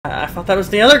thought that was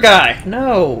the other guy.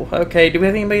 No. Okay, do we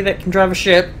have anybody that can drive a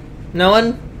ship? No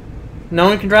one? No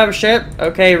one can drive a ship?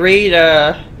 Okay, Reed,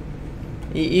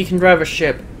 you can drive a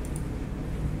ship.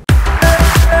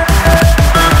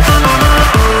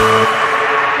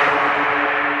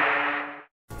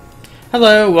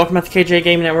 Hello, welcome back to KJ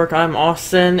Gaming Network. I'm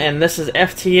Austin, and this is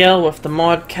FTL with the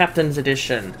mod Captain's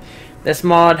Edition. This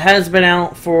mod has been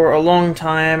out for a long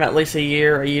time, at least a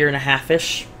year and a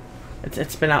half-ish.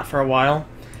 It's been out for a while.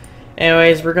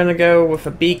 Anyways, we're gonna go with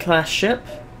a B-class ship,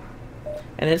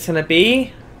 and it's gonna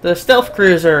be the Stealth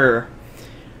Cruiser.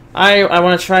 I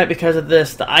want to try it because of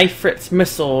this, the Ifrit's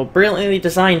missile, brilliantly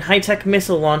designed high-tech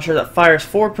missile launcher that fires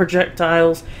 4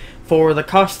 projectiles for the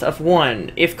cost of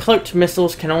 1, if cloaked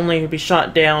missiles can only be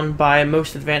shot down by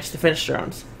most advanced defense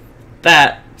drones.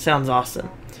 That sounds awesome.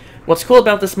 What's cool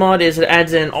about this mod is it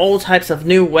adds in all types of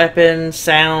new weapons,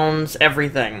 sounds,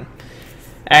 everything.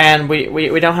 And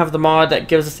we don't have the mod that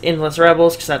gives us endless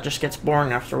rebels, because that just gets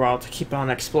boring after a while to keep on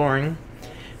exploring.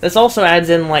 This also adds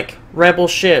in, like, rebel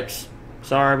ships.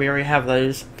 Sorry, we already have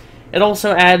those. It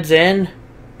also adds in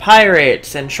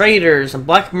pirates and traders and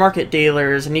black market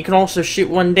dealers, and you can also shoot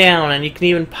one down, and you can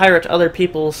even pirate other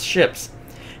people's ships.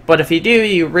 But if you do,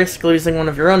 you risk losing one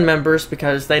of your own members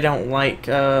because they don't like,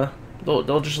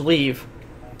 they'll just leave.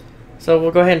 So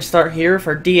we'll go ahead and start here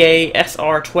for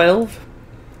DA-SR-12.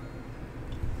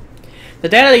 The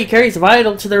data you carry is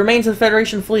vital to the remains of the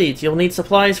Federation fleet. You'll need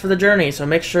supplies for the journey, so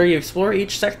make sure you explore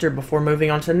each sector before moving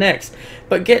on to the next.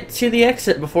 But get to the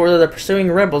exit before the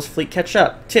pursuing rebels fleet catch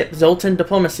up. Tip: Zoltan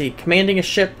Diplomacy. Commanding a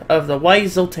ship of the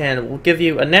wise Zoltan will give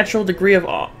you a natural degree of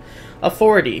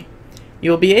authority.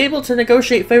 You will be able to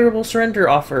negotiate favorable surrender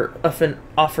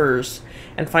offers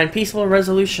and find peaceful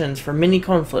resolutions for many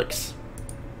conflicts.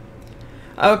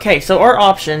 Okay, so our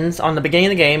options on the beginning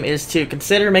of the game is to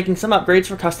consider making some upgrades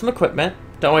for custom equipment.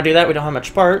 Don't want to do that, we don't have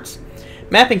much parts.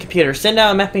 Mapping computer. Send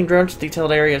out a mapping drone to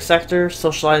detailed area sector.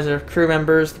 Socialize your crew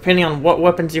members. Depending on what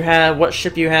weapons you have, what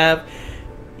ship you have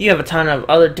a ton of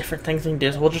other different things you can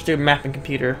do, so we'll just do mapping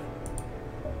computer.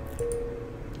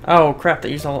 Oh crap,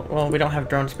 they use all... well, we don't have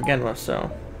drones to begin with,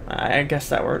 so I guess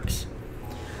that works.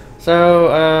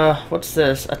 So, what's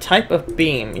this? A type of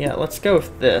beam. Yeah, let's go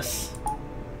with this.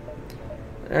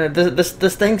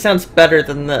 This thing sounds better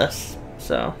than this,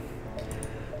 so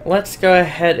let's go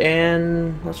ahead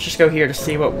and let's just go here to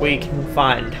see what we can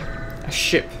find. A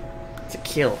ship to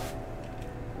kill.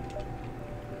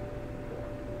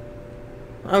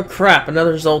 Oh crap!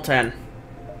 Another Zoltan.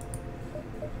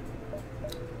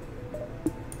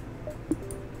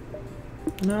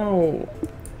 No,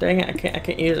 dang it! I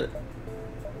can't use it.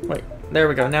 Wait, there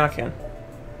we go. Now I can.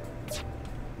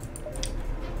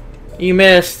 You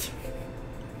missed.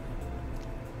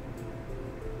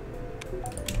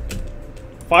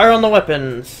 Fire on the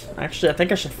weapons. Actually, I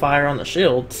think I should fire on the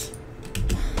shields.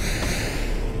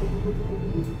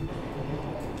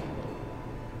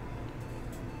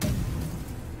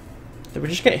 Did we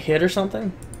just get hit or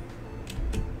something?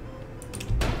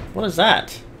 What is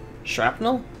that?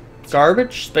 Shrapnel?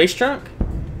 Garbage? Space junk?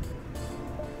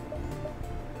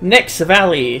 Next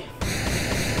Valley.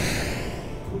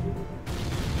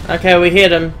 Okay, we hit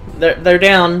them. They're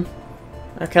down.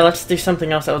 Okay, let's do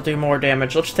something else that will do more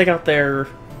damage. Let's take out their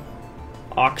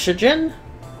oxygen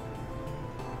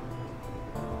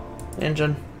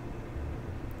engine.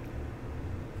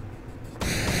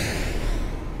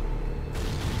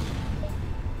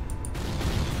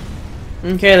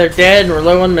 Okay, they're dead and we're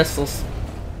low on missiles.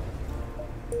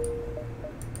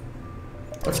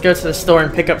 Let's go to the store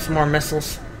and pick up some more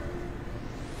missiles.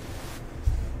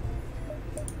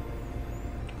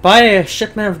 Buy a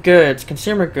shipment of goods,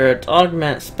 consumer goods,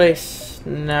 augment space.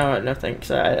 No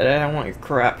thanks. I don't want your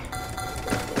crap.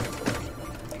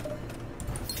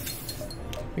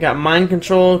 We got mind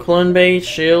control, clone base,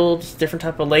 shields, different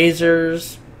type of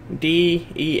lasers,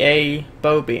 DEA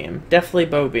bow beam, definitely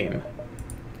bow beam,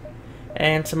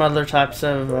 and some other types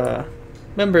of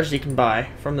members you can buy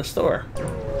from the store.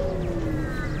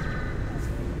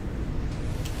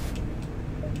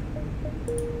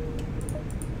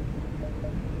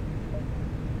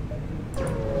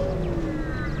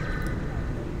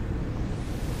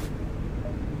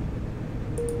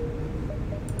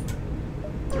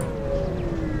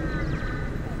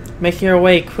 Making our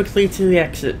way quickly to the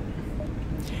exit.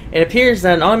 It appears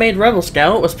that an automated rebel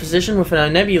scout was positioned within a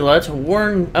nebula to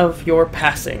warn of your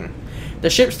passing. The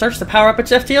ship starts to power up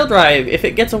its FTL drive. If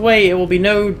it gets away, it will be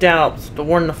no doubt to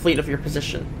warn the fleet of your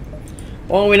position.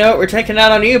 Well, we know it. We're taking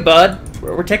out on you, bud.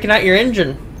 We're taking out your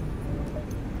engine.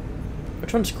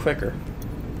 Which one's quicker?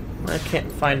 I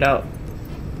can't find out.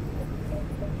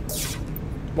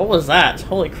 What was that?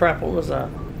 Holy crap, what was that?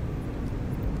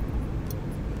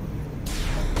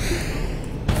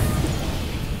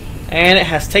 And it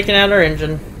has taken out our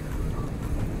engine.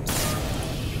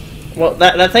 Well,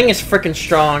 that thing is freaking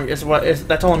strong.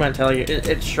 That's all I'm gonna tell you.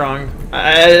 It's strong.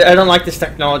 I don't like this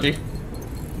technology.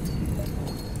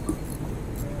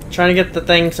 Trying to get the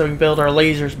thing so we can build our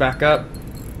lasers back up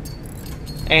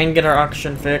and get our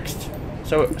oxygen fixed,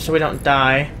 so we don't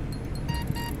die.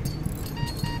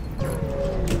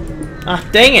 Ah,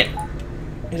 dang it!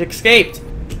 It escaped.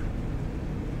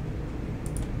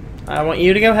 I want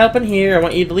you to go help in here. I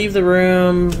want you to leave the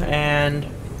room, and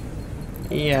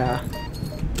yeah.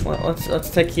 Well, let's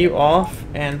take you off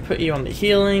and put you on the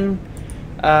healing.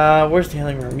 Where's the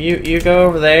healing room? You go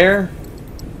over there.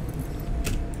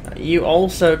 You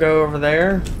also go over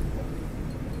there.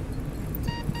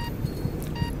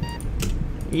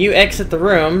 You exit the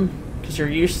room because you're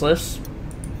useless.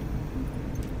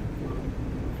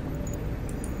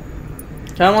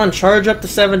 Come on, charge up to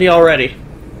 70 already.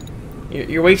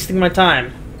 You're wasting my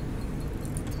time.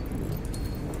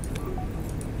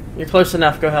 You're close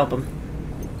enough. Go help him.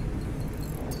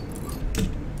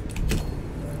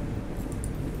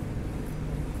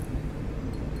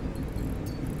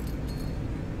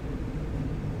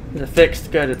 Is it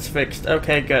fixed? Good, it's fixed.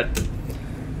 Okay, good.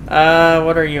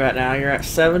 What are you at now? You're at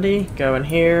 70. Go in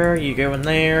here. You go in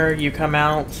there. You come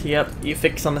out. Yep. You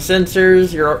fix on the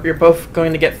sensors. You're both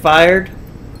going to get fired.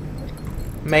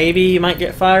 Maybe you might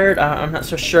get fired. I'm not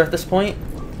so sure at this point.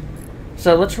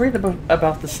 So let's read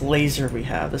about this laser we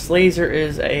have. This laser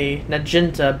is a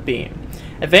magenta beam.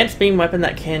 Advanced beam weapon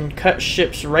that can cut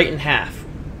ships right in half.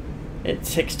 It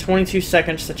takes 22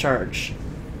 seconds to charge.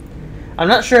 I'm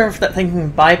not sure if that thing can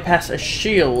bypass a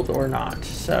shield or not,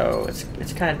 so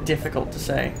it's kind of difficult to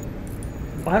say.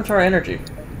 What happened to our energy?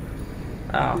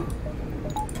 Oh.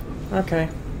 Okay.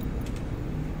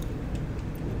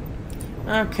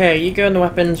 Okay, you go in the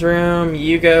weapons room,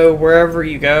 you go wherever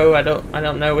you go. I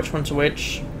don't know which one's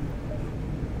which.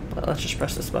 But let's just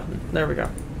press this button. There we go.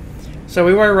 So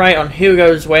we were right on who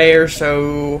goes where,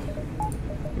 so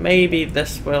maybe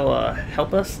this will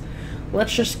help us.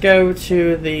 Let's just go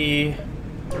to the...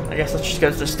 I guess let's just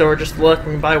go to the store, just look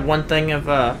and buy one thing of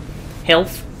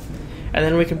health, and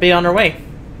then we can be on our way.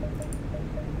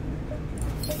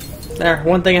 There,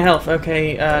 one thing of health.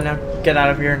 Okay, now get out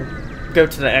of here and go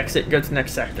to the exit, go to the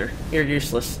next sector. You're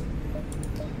useless.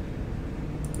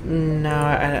 No,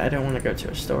 I don't want to go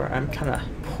to a store. I'm kind of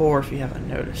poor if you haven't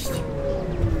noticed.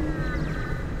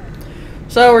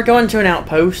 So we're going to an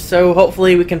outpost, so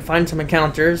hopefully we can find some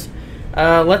encounters.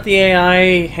 Let the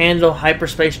AI handle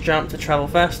hyperspace jump to travel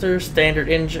faster. Standard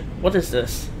engine. What is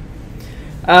this?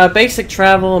 Basic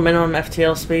travel, minimum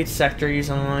FTL speed, sector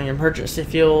using only emergency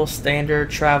fuel, standard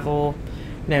travel,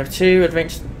 nav 2,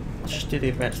 advanced. Let's just do the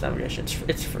advanced navigation.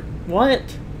 It's for what?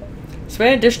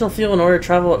 Spend additional fuel in order to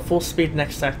travel at full speed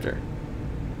next sector.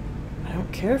 I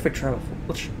don't care if we travel.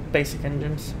 Let's basic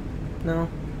engines. No.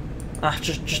 Ah,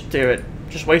 just do it.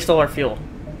 Just waste all our fuel.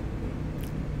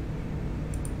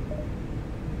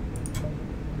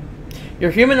 Your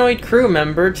humanoid crew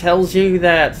member tells you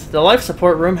that the life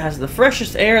support room has the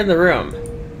freshest air in the room.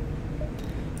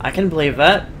 I can believe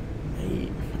that.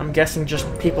 I'm guessing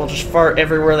just people just fart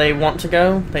everywhere they want to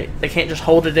go. They can't just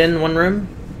hold it in one room.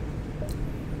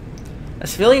 A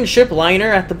civilian ship liner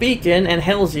at the beacon and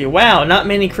hails you. Wow, not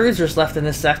many cruisers left in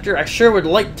this sector. I sure would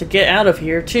like to get out of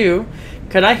here too.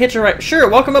 Could I hitch a ride? Sure,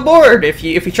 welcome aboard. If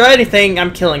you try anything,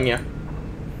 I'm killing you.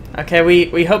 Okay,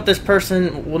 we hope this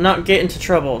person will not get into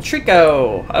trouble.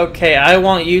 Trico! Okay, I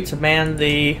want you to man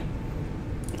the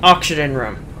oxygen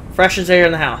room. Freshest air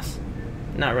in the house.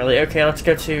 Not really. Okay, let's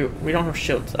go to... We don't have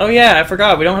shields. Oh yeah, I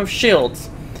forgot. We don't have shields.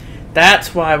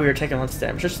 That's why we were taking less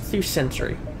damage. Just do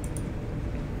sensory.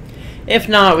 If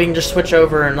not, we can just switch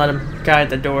over and let him guide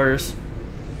the doors.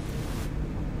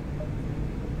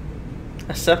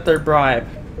 Accept their bribe.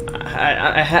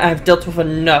 I've dealt with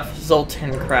enough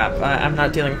Zoltan crap. I'm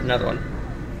not dealing with another one.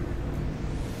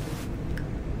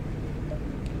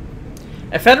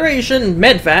 A Federation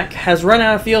medvac has run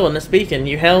out of fuel in this beacon.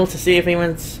 You hail to see if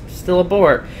anyone's still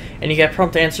aboard, and you get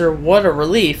prompt answer, "What a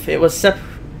relief! I was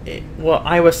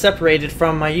separated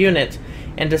from my unit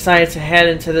and decided to head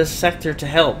into this sector to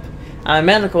help. I'm a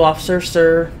medical officer,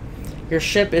 sir. Your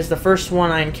ship is the first one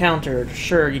I encountered.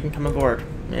 Sure, you can come aboard.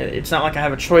 It's not like I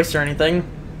have a choice or anything."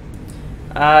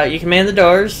 You can man the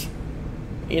doors.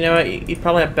 You know what? You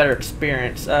probably have better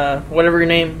experience. Whatever your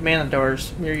name, man the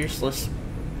doors. You're useless.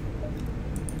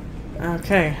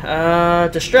 Okay.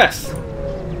 Distress.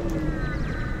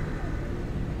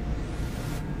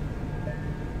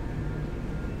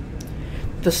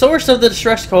 The source of the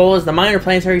distress call is the minor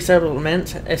planetary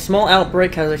settlement. A small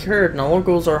outbreak has occurred, and the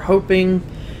locals are hoping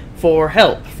for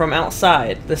help from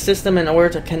outside the system in order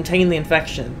to contain the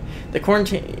infection. The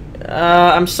quarantine...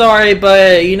 I'm sorry,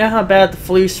 but you know how bad the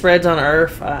flu spreads on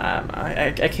Earth?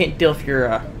 I can't deal if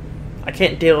you're... I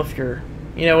can't deal if you're...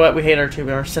 You know what? We hate our two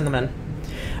members. Send them in.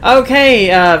 Okay,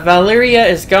 Valeria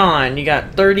is gone. You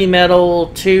got 30 metal,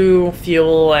 2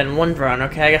 fuel, and 1 drone.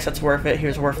 Okay, I guess that's worth it. He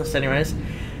was worthless anyways.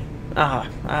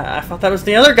 I thought that was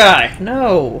the other guy.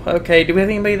 No. Okay, do we have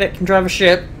anybody that can drive a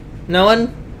ship? No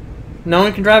one? No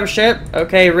one can drive a ship?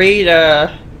 Okay, Reed,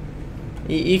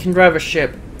 you can drive a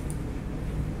ship.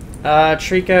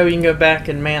 Trico, you can go back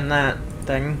and man that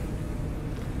thing.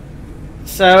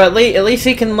 So at least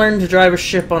he can learn to drive a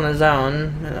ship on his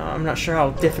own. I'm not sure how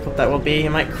difficult that will be. He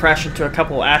might crash into a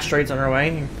couple of asteroids on our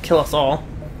way and kill us all.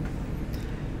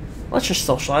 Let's just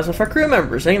socialize with our crew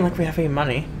members. It ain't like we have any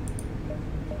money.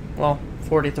 Well,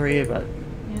 43, but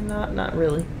yeah, not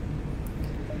really.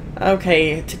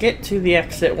 Okay, to get to the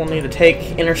exit, we'll need to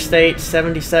take Interstate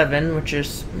 77, which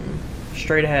is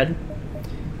straight ahead.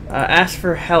 Ask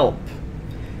for help.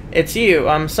 It's you.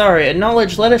 I'm sorry.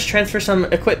 Acknowledge. Let us transfer some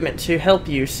equipment to help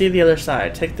you. See the other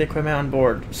side. Take the equipment on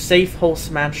board. Safe hole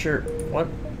smasher. What?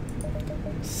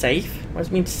 Safe? What does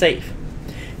it mean safe?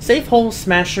 Safe hole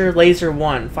smasher laser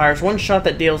 1. Fires 1 shot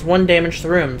that deals 1 damage to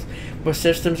rooms with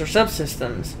systems or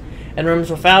subsystems. And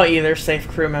rooms without either safe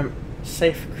crew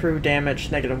damage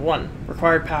 -1.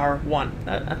 Required power 1.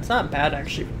 That's not bad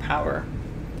actually for power.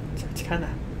 It's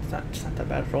not that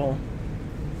bad at all.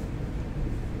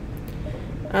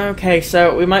 Okay,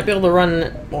 so we might be able to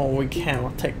run... Well, we can.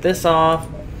 We'll take this off.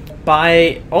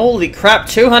 Buy... Holy crap,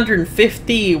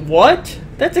 250... What?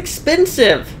 That's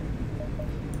expensive!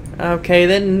 Okay,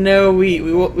 then no,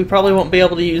 we probably won't be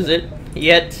able to use it.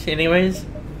 Yet, anyways.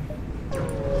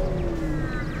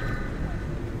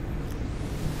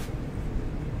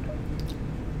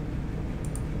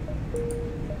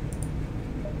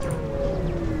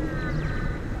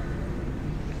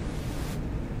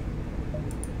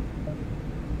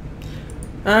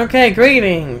 Okay,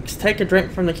 greetings! Take a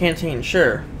drink from the canteen,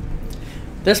 sure.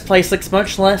 This place looks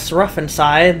much less rough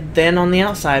inside than on the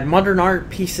outside. Modern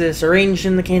art pieces arranged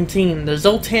in the canteen. The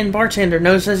Zoltan bartender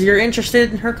notices you're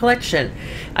interested in her collection.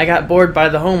 I got bored by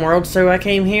the homeworld, so I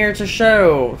came here to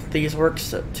show these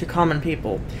works to common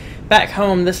people. Back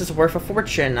home, this is worth a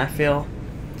fortune, I feel.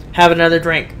 Have another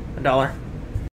drink. $1.